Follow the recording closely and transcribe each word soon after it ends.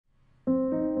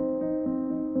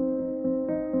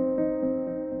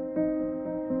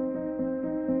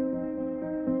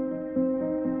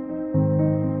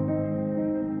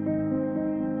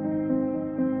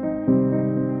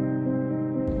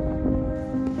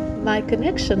My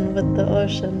connection with the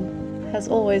ocean has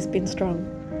always been strong.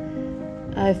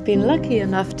 I've been lucky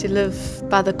enough to live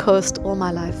by the coast all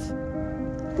my life.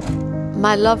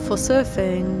 My love for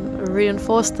surfing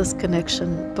reinforced this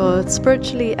connection, both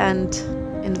spiritually and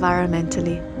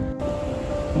environmentally.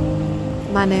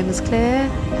 My name is Claire,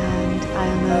 and I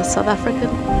am a South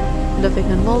African living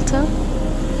in Malta.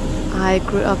 I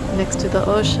grew up next to the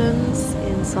oceans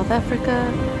in South Africa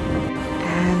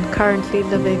and currently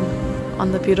living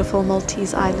on the beautiful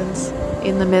Maltese islands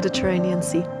in the Mediterranean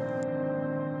Sea.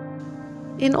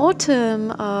 In autumn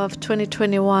of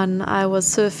 2021, I was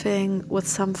surfing with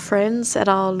some friends at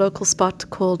our local spot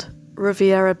called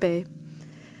Riviera Bay.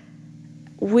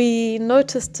 We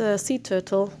noticed a sea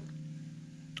turtle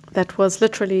that was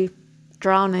literally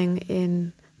drowning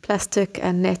in plastic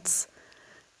and nets.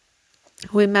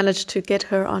 We managed to get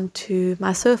her onto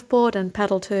my surfboard and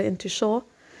paddled her into shore,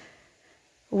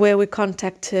 where we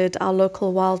contacted our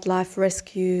local wildlife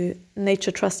rescue,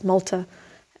 Nature Trust Malta,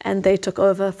 and they took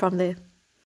over from there.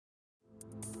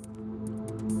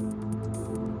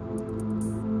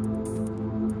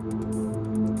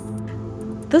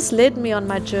 This led me on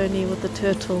my journey with the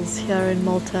turtles here in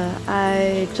Malta.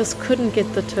 I just couldn't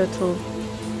get the turtle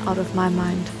out of my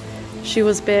mind. She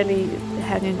was barely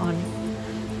hanging on.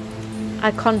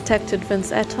 I contacted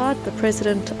Vince Attard, the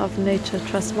president of Nature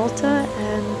Trust Malta,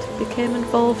 and became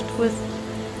involved with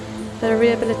the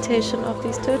rehabilitation of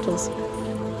these turtles.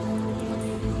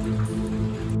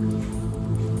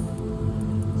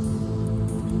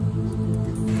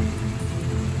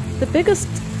 The biggest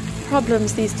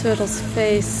problems these turtles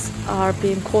face are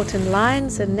being caught in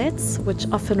lines and nets, which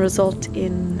often result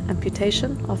in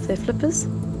amputation of their flippers,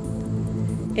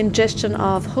 ingestion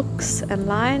of hooks and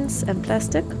lines and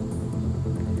plastic,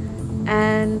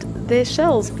 and their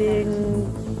shells being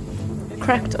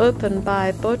cracked open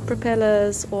by boat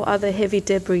propellers or other heavy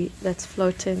debris that's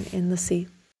floating in the sea.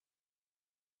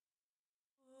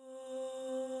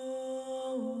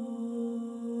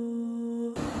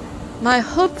 My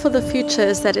hope for the future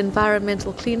is that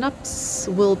environmental cleanups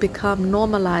will become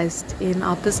normalized in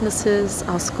our businesses,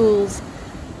 our schools,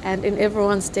 and in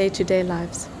everyone's day-to-day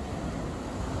lives.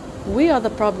 We are the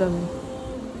problem,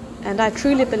 and I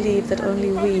truly believe that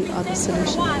only we are the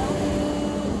solution.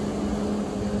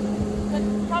 But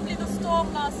probably the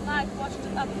storm last night washed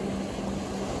it up.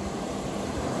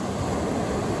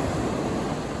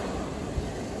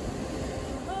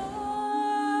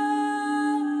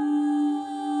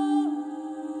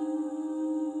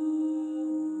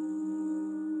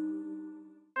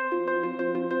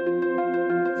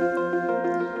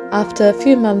 After a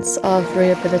few months of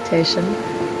rehabilitation,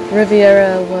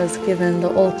 Riviera was given the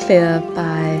all clear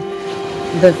by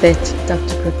the vet,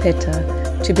 Dr.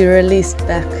 Prepeta, to be released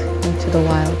back into the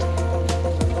wild.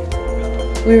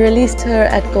 We released her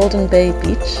at Golden Bay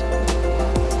Beach,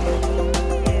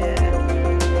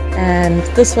 and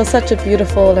this was such a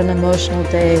beautiful and emotional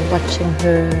day, watching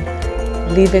her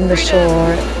leaving the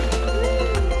shore.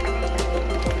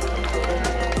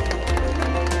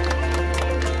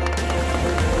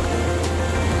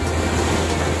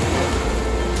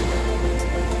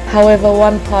 However,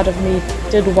 one part of me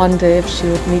did wonder if she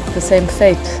would meet the same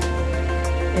fate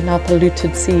in our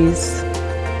polluted seas.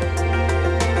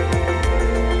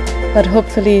 But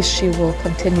hopefully she will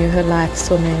continue her life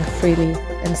swimming freely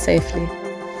and safely.